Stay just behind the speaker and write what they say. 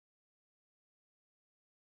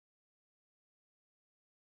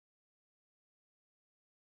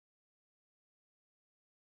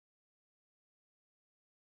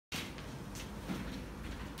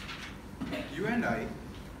You and I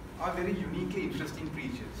are very uniquely interesting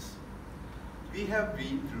creatures. We have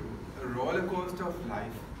been through a roller coaster of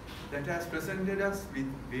life that has presented us with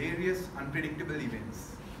various unpredictable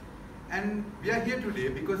events. And we are here today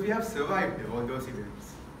because we have survived all those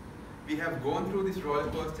events. We have gone through this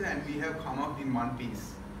roller coaster and we have come out in one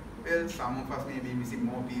piece. Well, some of us may be missing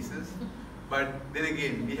more pieces, but then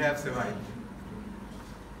again, we have survived.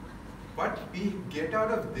 What we get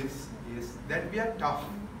out of this is that we are tough.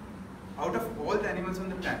 Out of all the animals on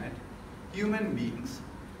the planet, human beings,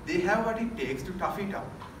 they have what it takes to tough it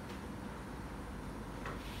out.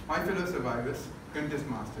 My fellow survivors,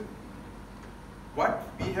 Toastmasters, what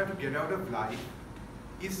we have to get out of life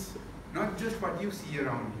is not just what you see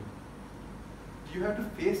around you. You have to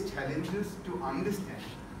face challenges to understand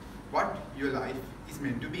what your life is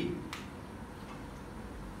meant to be.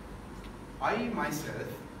 I myself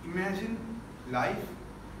imagine life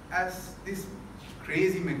as this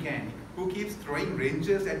crazy mechanic who keeps throwing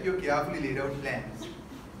wrenches at your carefully laid out plans.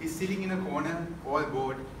 He's sitting in a corner, all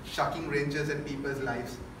bored, chucking wrenches at people's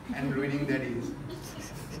lives and ruining their days.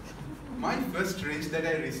 My first wrench that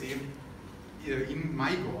I received in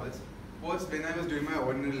my goals was when I was doing my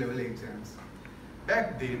ordinary level exams.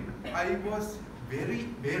 Back then, I was very,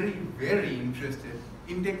 very, very interested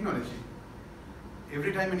in technology.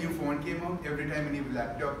 Every time a new phone came out, every time a new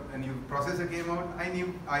laptop, a new processor came out,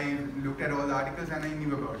 I looked at all the articles and I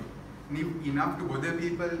knew about it. Knew enough to bother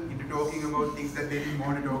people into talking about things that they didn't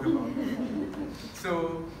want to talk about.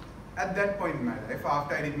 So, at that point in my life,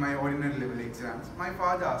 after I did my ordinary level exams, my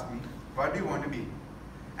father asked me, what do you want to be?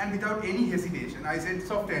 And without any hesitation, I said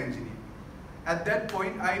software engineer. At that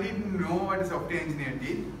point, I didn't know what a software engineer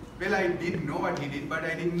did. Well, I did know what he did, but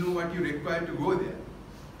I didn't know what you required to go there.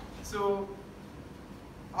 So,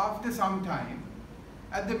 after some time,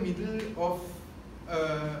 at the middle of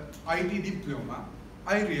IT diploma,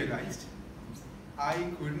 I realized I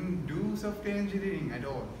couldn't do software engineering at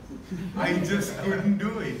all. I just couldn't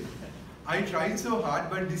do it. I tried so hard,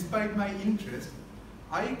 but despite my interest,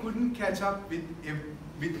 I couldn't catch up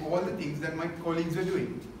with all the things that my colleagues were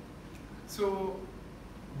doing. So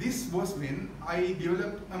this was when I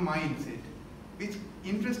developed a mindset, which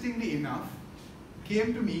interestingly enough,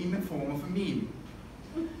 came to me in the form of a meme.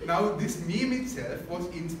 Now this meme itself was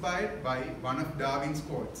inspired by one of Darwin's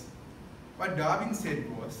quotes. What Darwin said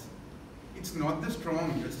was, it's not the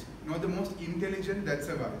strongest, nor the most intelligent that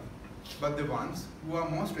survive, but the ones who are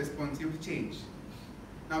most responsive to change.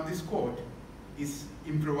 Now this quote is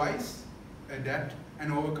improvise, adapt,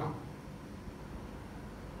 and overcome.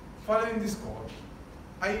 Following this quote,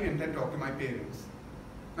 I went and talked to my parents.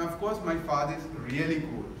 Now of course my father is really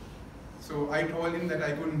cool. So I told him that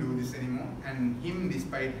I couldn't do this anymore, and him,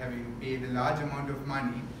 despite having paid a large amount of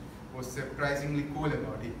money, was surprisingly cool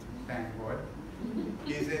about it, thank God.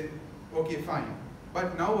 He said, okay, fine,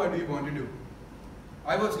 but now what do you want to do?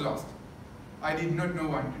 I was lost. I did not know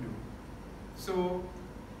what to do. So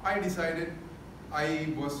I decided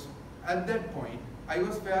at that point, I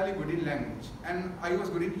was fairly good in language, and I was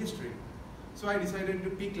good in history. So I decided to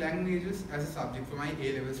pick languages as a subject for my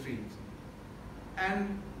A-level streams.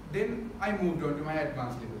 And then I moved on to my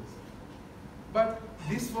advanced levels. But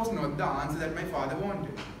this was not the answer that my father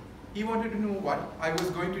wanted. He wanted to know what I was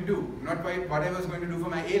going to do, not what I was going to do for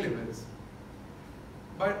my A-levels.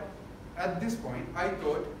 But at this point, I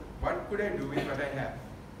thought, what could I do with what I have?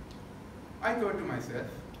 I thought to myself,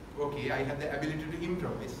 okay, I had the ability to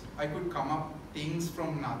improvise. I could come up with things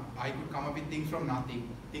from nothing,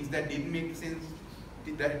 things that didn't make sense,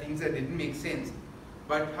 things that didn't make sense.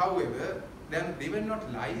 But however, they were not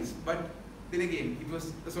lies, but then again, it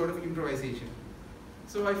was a sort of improvisation.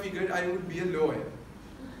 So I figured I would be a lawyer.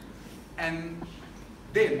 And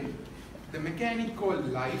then, the mechanic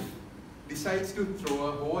called life decides to throw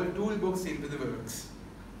a whole toolbox into the works.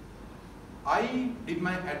 I did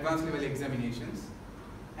my advanced level examinations,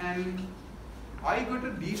 and I got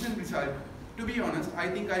a decent result. To be honest, I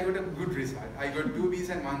think I got a good result. I got 2 B's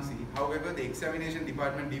and 1 C. However, the examination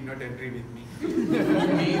department did not agree with me.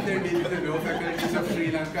 Neither did the law faculties of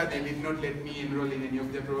Sri Lanka. They did not let me enroll in any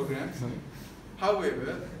of their programs.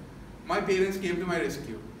 However, my parents came to my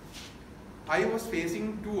rescue. I was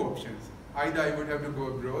facing 2 options. Either I would have to go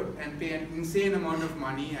abroad and pay an insane amount of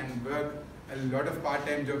money and work a lot of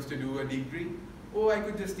part-time jobs to do a degree, or I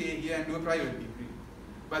could just stay here and do a private degree.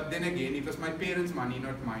 But then again, it was my parents' money,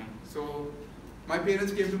 not mine. So my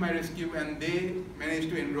parents came to my rescue and they managed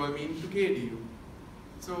to enroll me into KDU.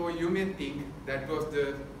 So you may think that was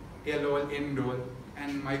the tell-all, end-all,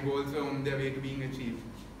 and my goals were on their way to being achieved.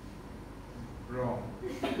 Wrong.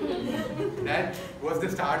 That was the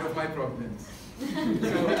start of my problems.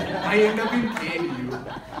 So I ended up in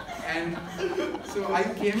KDU, and so I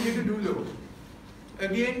came here to do law.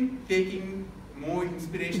 Again, taking more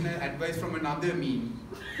inspirational advice from another meme.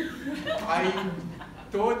 I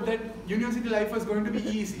thought that university life was going to be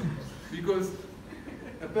easy because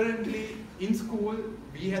apparently in school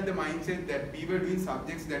we had the mindset that we were doing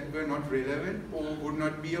subjects that were not relevant or would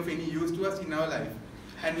not be of any use to us in our life.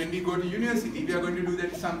 And when we go to university, we are going to do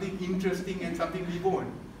that something interesting and something we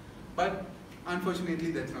want. But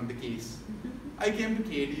unfortunately, that's not the case. I came to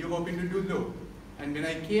KDU hoping to do law. And when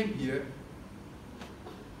I came here,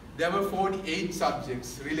 there were 48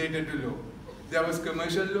 subjects related to law. There was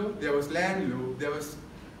commercial law, there was land law, there was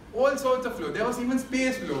all sorts of law. There was even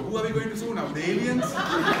space law. Who are we going to sue now? The aliens? We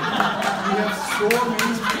have so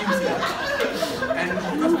many streams here.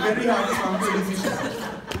 And it was very hard to come to a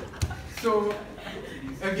decision. So,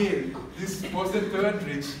 again, this was the third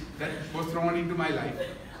wrench that was thrown into my life.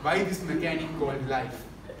 Why this mechanic called life?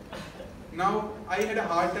 Now, I had a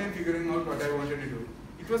hard time figuring out what I wanted to do.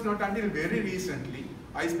 It was not until very recently,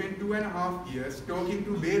 I spent 2.5 years talking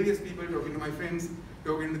to various people, talking to my friends,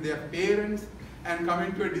 talking to their parents, and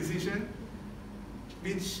coming to a decision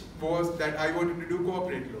which was that I wanted to do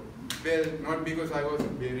corporate law. Well, not because I was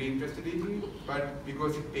very interested in it, but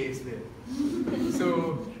because it pays well.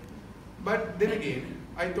 So, but then again,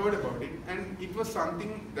 I thought about it, and it was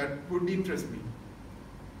something that would interest me.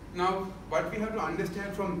 Now, what we have to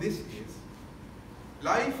understand from this is,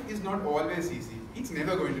 life is not always easy. It's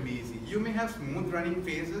never going to be easy. You may have smooth running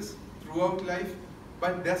phases throughout life,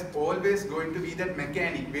 but there's always going to be that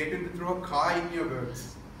mechanic waiting to throw a car in your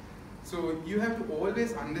works. So you have to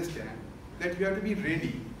always understand that you have to be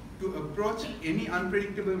ready to approach any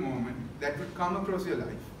unpredictable moment that would come across your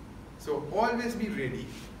life. So always be ready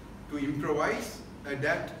to improvise,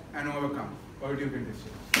 adapt, and overcome. Or do you think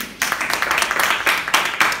this?